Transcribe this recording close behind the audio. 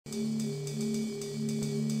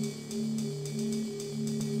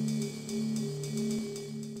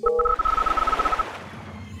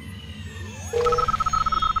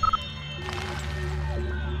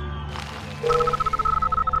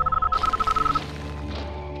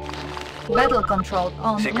Battle control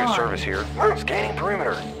online. Secret Service here. Scanning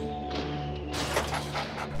perimeter.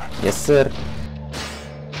 Yes, sir.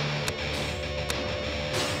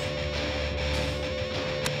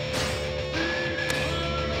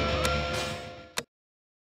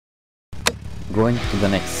 Going to the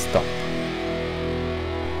next stop.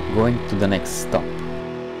 Going to the next stop.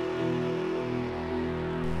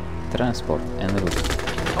 Transport en route.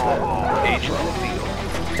 Agent in the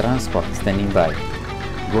field. Transport standing by.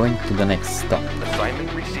 Going to the next stop.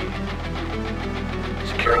 Assignment received.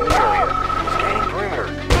 Securing the area. Scanning perimeter.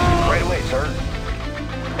 Right away, sir.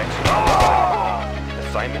 Execute.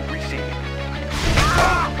 Assignment received.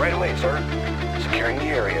 Right away, sir. Securing the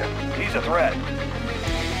area. He's a threat.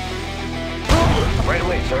 Right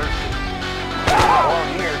away, sir. Belong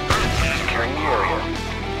here. Securing the area.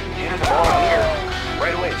 He doesn't belong here.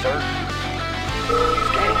 Right away, sir.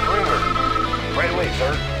 Scanning perimeter. Right away,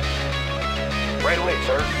 sir. Right away,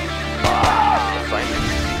 sir. Assignment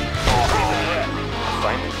received.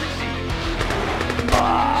 Assignment received.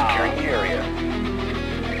 Securing the area.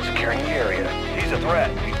 Securing the area. He's a threat.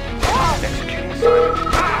 Executing assignment.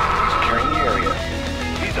 Securing the area.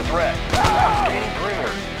 He's a threat. Scanning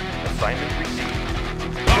perimeter. Assignment received.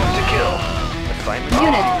 Shoot to kill. Assignment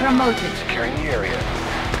Unit promoted. Securing the area.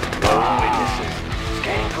 No witnesses.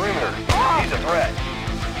 Scanning perimeter. He's a threat.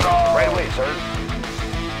 Right away, sir.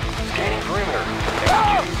 Scanning perimeter.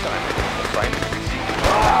 Executing assignment. Assignment received.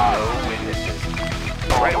 No witnesses.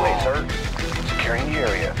 Right away, sir. Securing the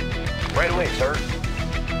area. Right away, sir.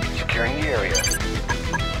 Securing the area.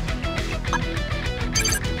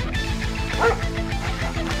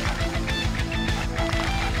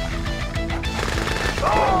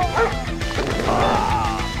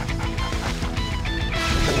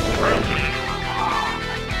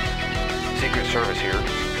 Secret Service here.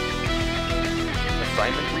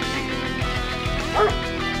 Assignment received.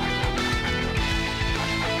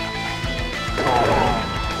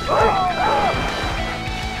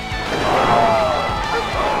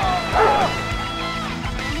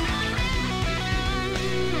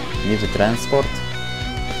 Need to transport?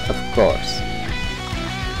 Of course.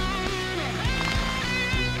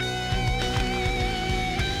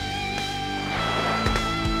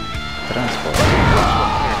 Transport.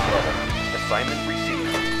 Assignment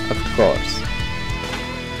received. Of course.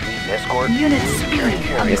 Escort. Unit speed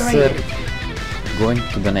Yes, sir. upgraded. Going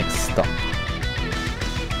to the next stop.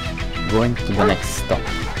 Going to the next stop.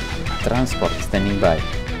 Transport standing by.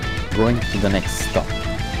 Going to the next stop.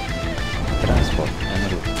 Transport en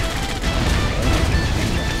route.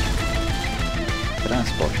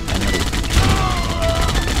 Transport en route.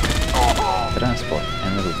 Transport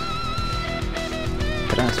en route.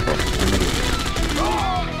 Transport en route.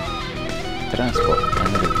 Transport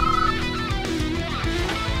en route.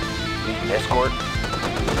 Escort.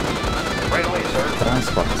 Right away, sir.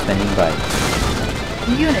 Transport standing by.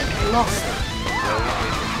 Unit lost.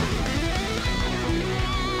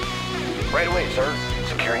 Right away, sir.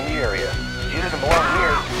 Securing the area. He doesn't belong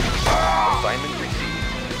here. Assignment received.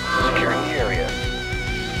 Securing the area.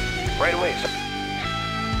 Right away, sir.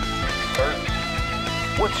 Sir,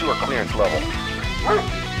 what's your clearance level?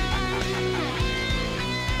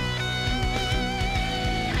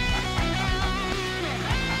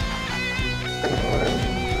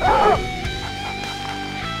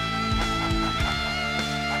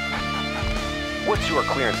 What's your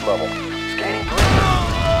clearance level? Scanning perimeter.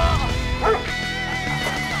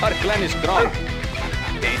 Our clan is strong.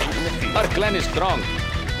 Agent in the field. Our clan is strong.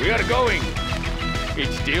 We are going.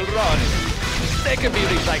 It still runs. They can be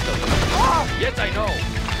recycled. Yes, I know.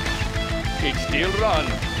 It still runs.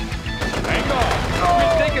 Hang on.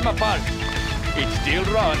 We'll take him apart. It still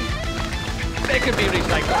runs. They can be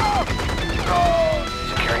recycled.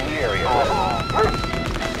 Securing the area.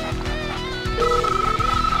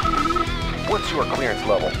 What's your clearance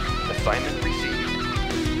level? Assignment received.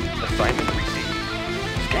 Assignment received.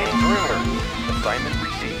 Scanning perimeter. Assignment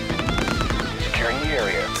received. Securing the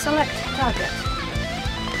area. Select target.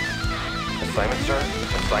 Assignment, sir.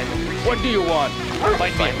 Assignment received. What do you want? Find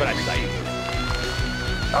me Assignment at side.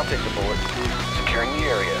 I'll take the bullet. Securing the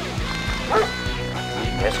area.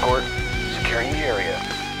 Escort. Securing the area.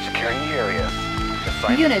 Securing the area.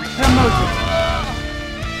 Assignment Unit received. promoted.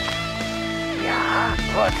 Yeah,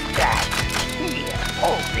 what's that? Yeah,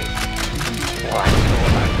 hold it. What's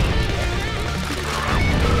going on?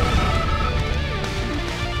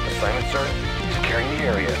 Assignment, sir. Securing the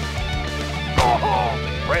area.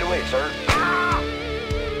 Right away, sir.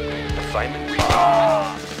 Assignment received.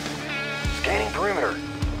 Scanning perimeter.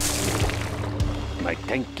 My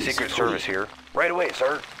tank is Secret full. Service here. Right away,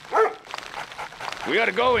 sir. We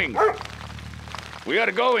are going. We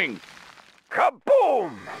are going.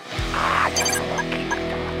 Kaboom!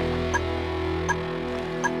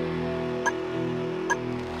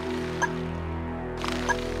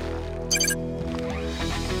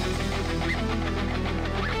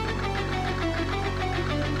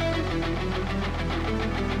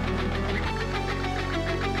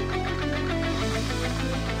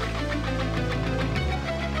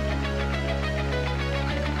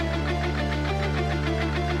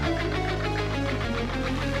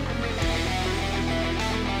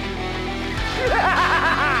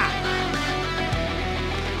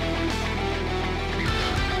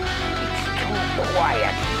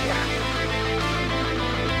 Quiet here.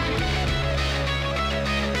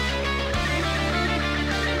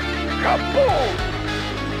 Kaboom!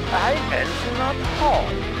 I am not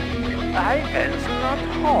home. I am not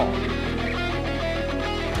home.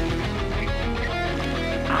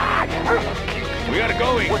 We are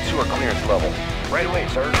going. What's your clearance level? Right away,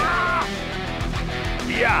 sir.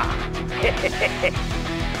 Yeah.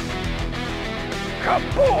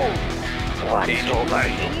 Kaboom! What's over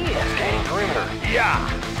here? Scanning perimeter. Yeah.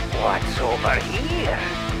 What's over here?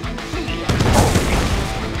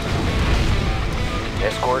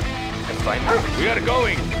 Escort. Consignment. We are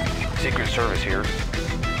going. Secret Service here.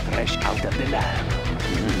 Fresh out of the lab.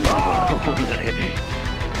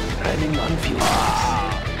 Running on fumes.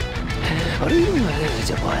 We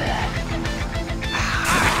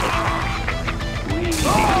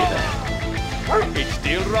deliver. It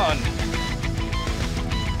still run.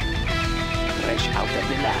 Fresh out of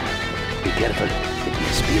the lab. Be careful, it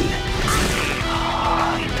may spill.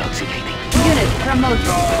 Intoxicating. Unit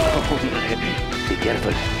promoted. Be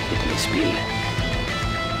careful, it may spill.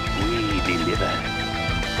 We deliver.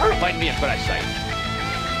 Find me a fresh site.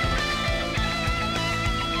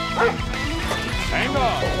 Hang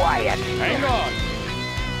on. Quiet. Hang on.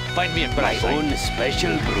 Find me a My fresh site. own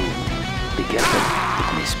special brew. Be careful,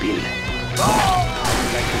 it may spill.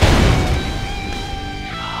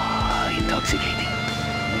 Intoxicating.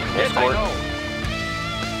 Yes, I know.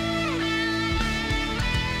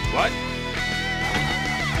 What?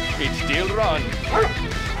 It still run.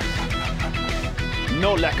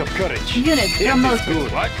 No lack of courage. Unit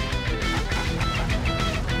promoted. What?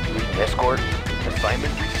 Escort.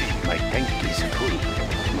 Assignment received. My tank is full.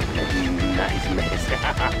 Nice mess.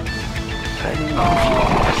 Running on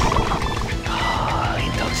fumes.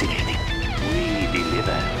 Intoxicating. We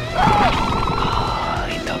deliver.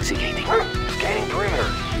 Intoxicating. Scanning perimeter.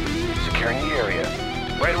 Securing the area.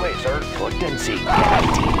 Right away, sir. Potency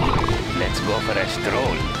guaranteed. Let's go for a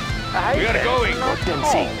stroll. We are going.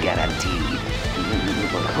 Potency guaranteed.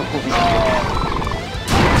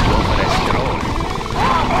 Let's go for a stroll.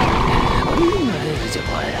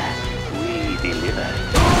 We deliver.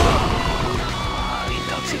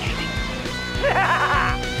 Intoxicating.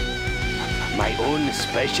 My own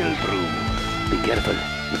special brew. Be careful,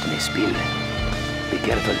 it may spill. Be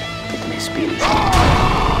careful, it may spill.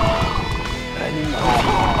 Running on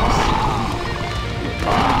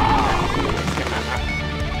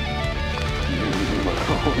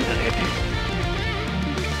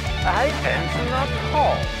I am not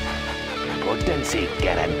home. Potency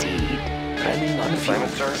guaranteed. Running on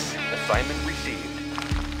Assignment, sir. fumes. Assignment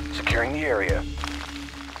received. Securing the area.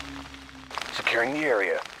 Securing the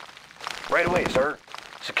area. Right away, sir.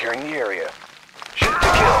 Securing the area. Shoot to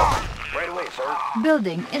kill. Right away, sir.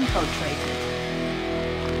 Building infiltrated.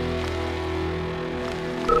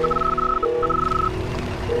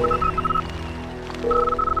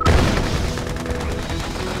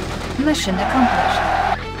 Mission accomplished.